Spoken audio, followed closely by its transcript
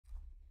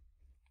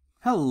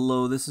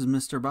Hello, this is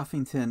Mr.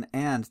 Buffington,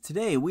 and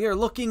today we are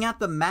looking at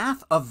the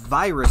math of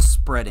virus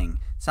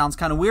spreading. Sounds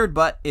kind of weird,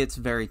 but it's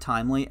very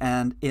timely,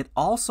 and it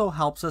also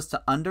helps us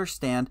to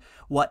understand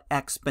what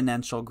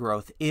exponential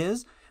growth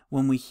is.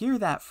 When we hear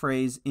that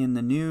phrase in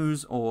the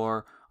news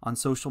or on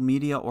social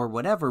media or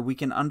whatever, we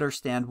can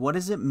understand what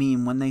does it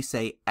mean when they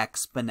say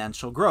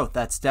exponential growth.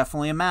 That's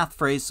definitely a math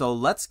phrase, so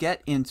let's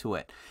get into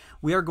it.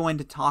 We are going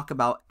to talk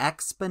about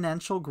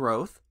exponential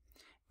growth,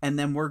 and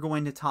then we're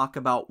going to talk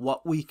about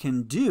what we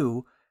can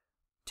do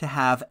to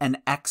have an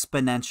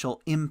exponential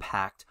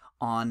impact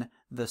on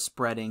the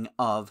spreading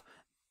of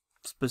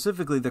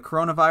specifically the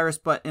coronavirus,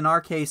 but in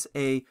our case,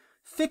 a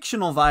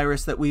fictional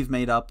virus that we've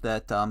made up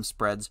that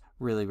spreads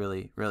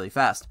really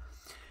fast.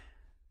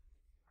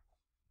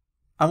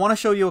 I want to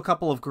show you a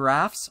couple of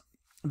graphs.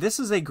 This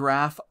is a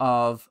graph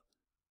of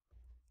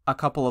a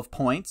couple of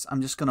points.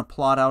 I'm just going to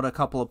plot out a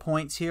couple of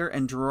points here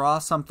and draw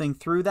something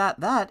through that.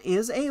 That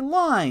is a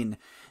line.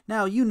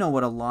 Now, you know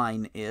what a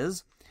line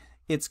is.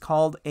 It's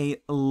called a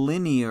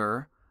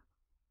linear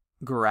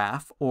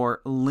graph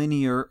or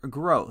linear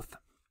growth.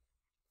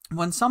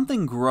 When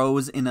something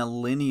grows in a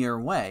linear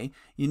way,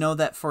 you know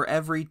that for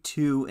every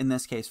 2, in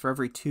this case, for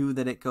every 2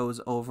 that it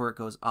goes over, it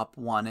goes up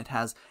 1. It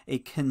has a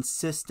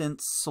consistent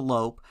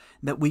slope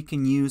that we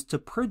can use to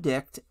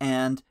predict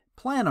and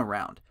plan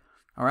around.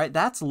 All right,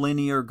 that's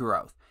linear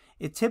growth.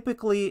 It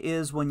typically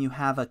is when you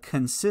have a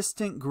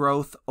consistent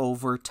growth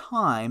over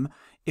time,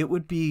 it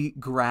would be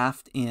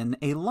graphed in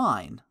a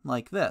line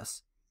like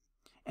this.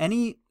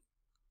 Anything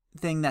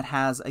that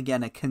has,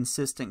 again, a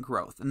consistent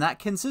growth. And that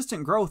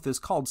consistent growth is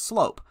called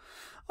slope.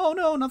 Oh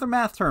no, another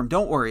math term.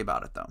 Don't worry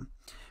about it though.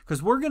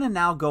 Because we're going to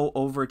now go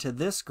over to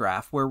this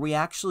graph where we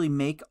actually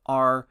make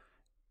our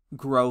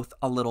growth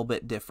a little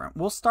bit different.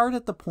 We'll start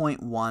at the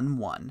point 1,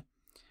 1.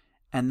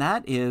 And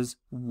that is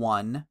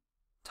 1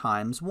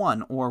 times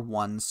 1, or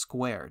 1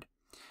 squared.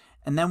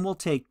 And then we'll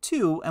take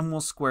 2 and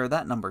we'll square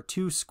that number.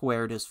 2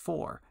 squared is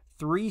 4.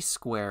 3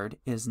 squared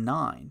is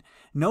 9.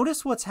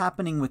 Notice what's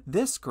happening with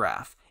this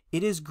graph.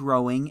 It is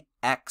growing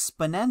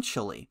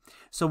exponentially.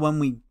 So when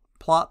we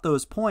plot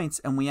those points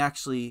and we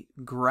actually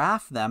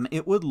graph them,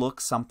 it would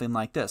look something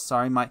like this.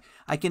 Sorry,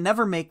 I can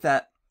never make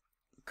that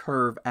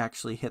curve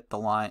actually hit the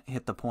line,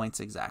 hit the points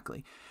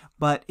exactly.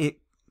 But it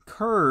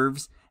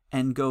curves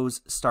and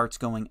starts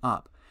going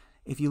up.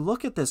 If you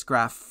look at this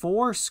graph,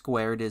 4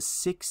 squared is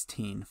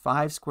 16,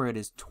 5 squared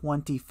is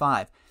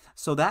 25.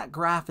 So that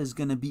graph is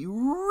going to be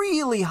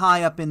really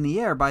high up in the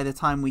air by the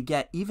time we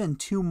get even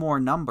 2 more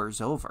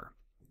numbers over.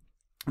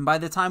 And by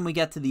the time we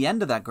get to the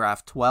end of that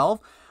graph, 12,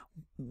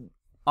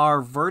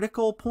 our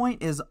vertical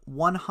point is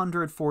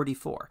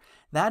 144.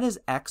 That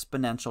is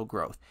exponential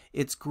growth.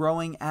 It's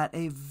growing at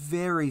a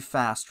very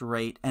fast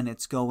rate, and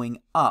it's going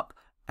up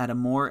at a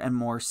more and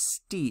more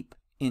steep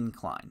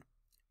incline.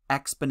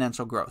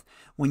 Exponential growth.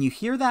 When you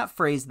hear that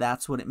phrase,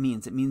 that's what it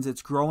means. It means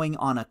it's growing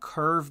on a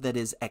curve that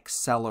is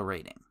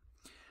accelerating.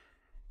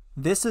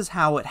 This is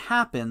how it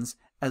happens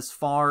as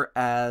far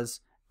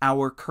as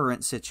our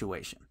current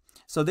situation.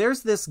 So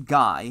there's this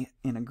guy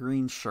in a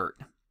green shirt,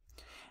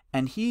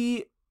 and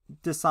he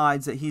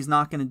decides that he's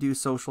not going to do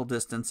social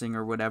distancing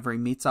or whatever. He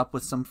meets up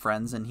with some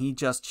friends, and he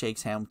just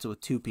shakes hands with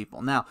 2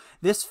 people. Now,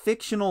 this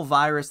fictional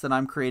virus that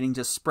I'm creating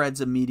just spreads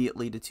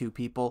immediately to 2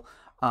 people,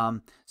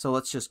 so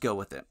let's just go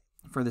with it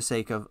for the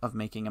sake of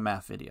making a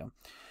math video.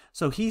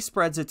 So he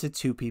spreads it to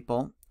 2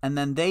 people, and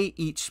then they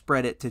each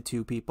spread it to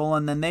 2 people,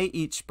 and then they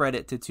each spread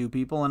it to 2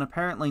 people, and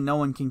apparently no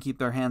one can keep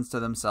their hands to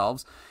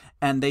themselves,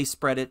 and they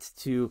spread it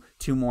to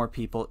 2 more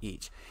people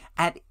each.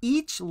 At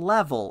each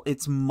level,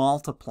 it's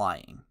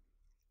multiplying,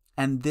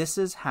 and this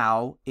is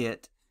how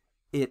it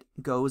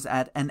goes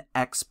at an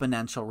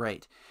exponential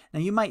rate. Now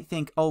you might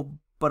think, oh,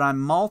 but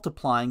I'm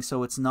multiplying,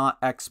 so it's not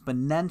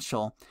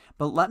exponential.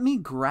 But let me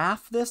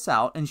graph this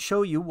out and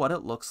show you what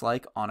it looks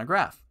like on a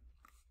graph.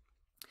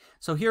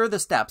 So here are the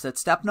steps. At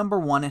step number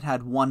 1, it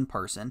had 1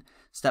 person.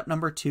 Step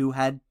number 2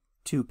 had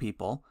 2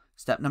 people.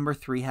 Step number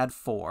 3 had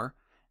 4.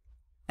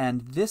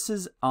 And this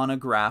is on a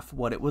graph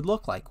what it would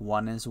look like.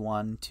 1 is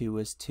 1, 2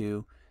 is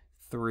 2,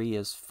 3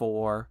 is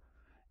 4,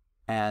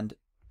 and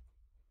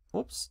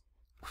whoops.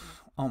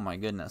 Oh my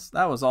goodness,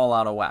 that was all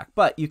out of whack.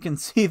 But you can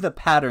see the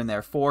pattern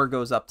there. 4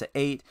 goes up to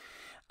 8,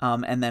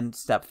 and then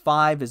step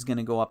 5 is going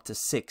to go up to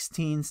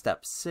 16.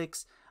 Step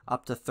 6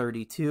 up to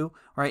 32.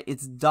 Right?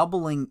 It's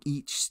doubling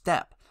each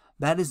step.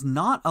 That is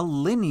not a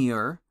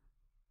linear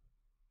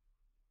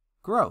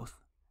growth.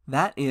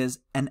 That is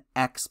an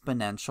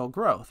exponential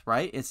growth,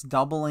 right? It's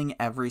doubling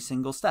every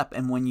single step.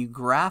 And when you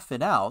graph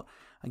it out,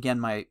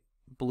 again, my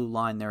blue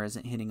line there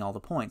isn't hitting all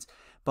the points.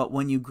 But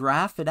when you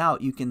graph it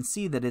out, you can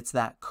see that it's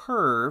that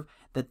curve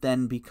that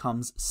then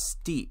becomes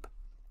steep,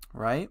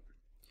 right?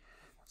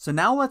 So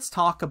now let's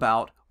talk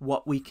about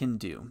what we can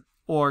do,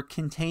 or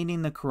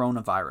containing the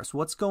coronavirus.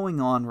 What's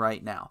going on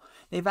right now?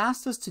 They've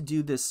asked us to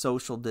do this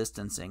social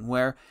distancing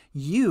where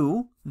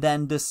you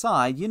then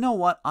decide, you know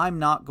what, I'm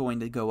not going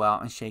to go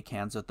out and shake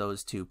hands with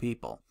those 2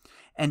 people.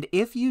 And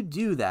if you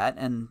do that,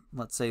 and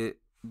let's say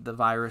the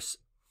virus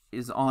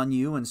is on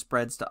you and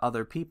spreads to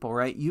other people,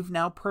 right? You've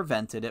now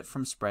prevented it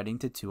from spreading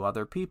to 2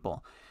 other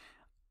people.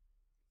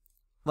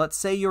 Let's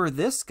say you're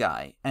this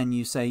guy and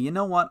you say, you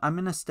know what, I'm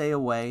going to stay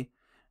away.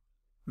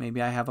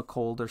 Maybe I have a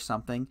cold or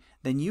something.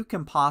 Then you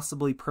can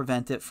possibly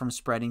prevent it from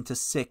spreading to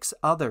 6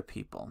 other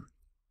people.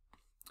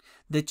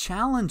 The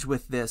challenge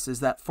with this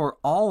is that for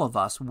all of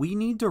us, we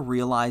need to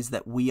realize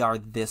that we are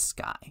this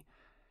guy.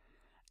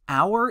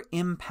 Our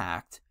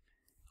impact,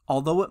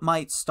 although it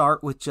might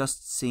start with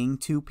just seeing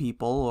 2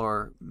 people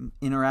or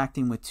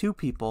interacting with 2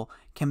 people,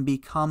 can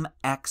become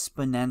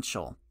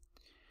exponential.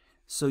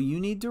 So you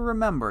need to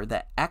remember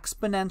that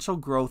exponential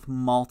growth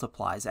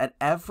multiplies. At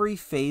every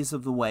phase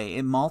of the way,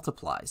 it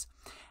multiplies.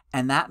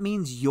 And that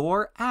means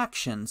your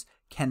actions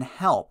can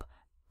help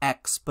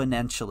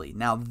exponentially.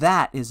 Now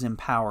that is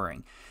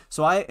empowering.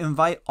 So I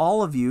invite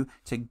all of you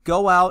to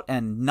go out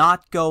and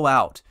not go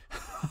out.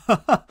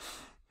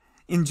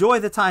 Enjoy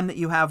the time that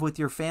you have with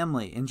your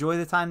family. Enjoy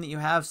the time that you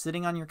have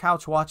sitting on your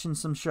couch watching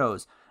some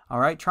shows. All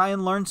right, try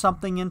and learn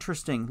something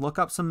interesting. Look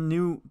up some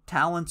new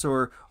talents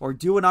or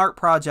do an art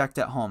project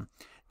at home.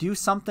 Do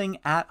something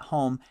at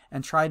home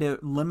and try to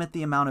limit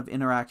the amount of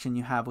interaction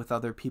you have with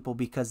other people,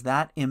 because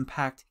that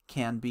impact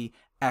can be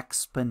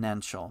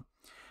exponential.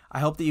 I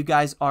hope that you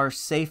guys are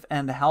safe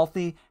and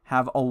healthy.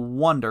 Have a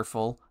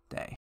wonderful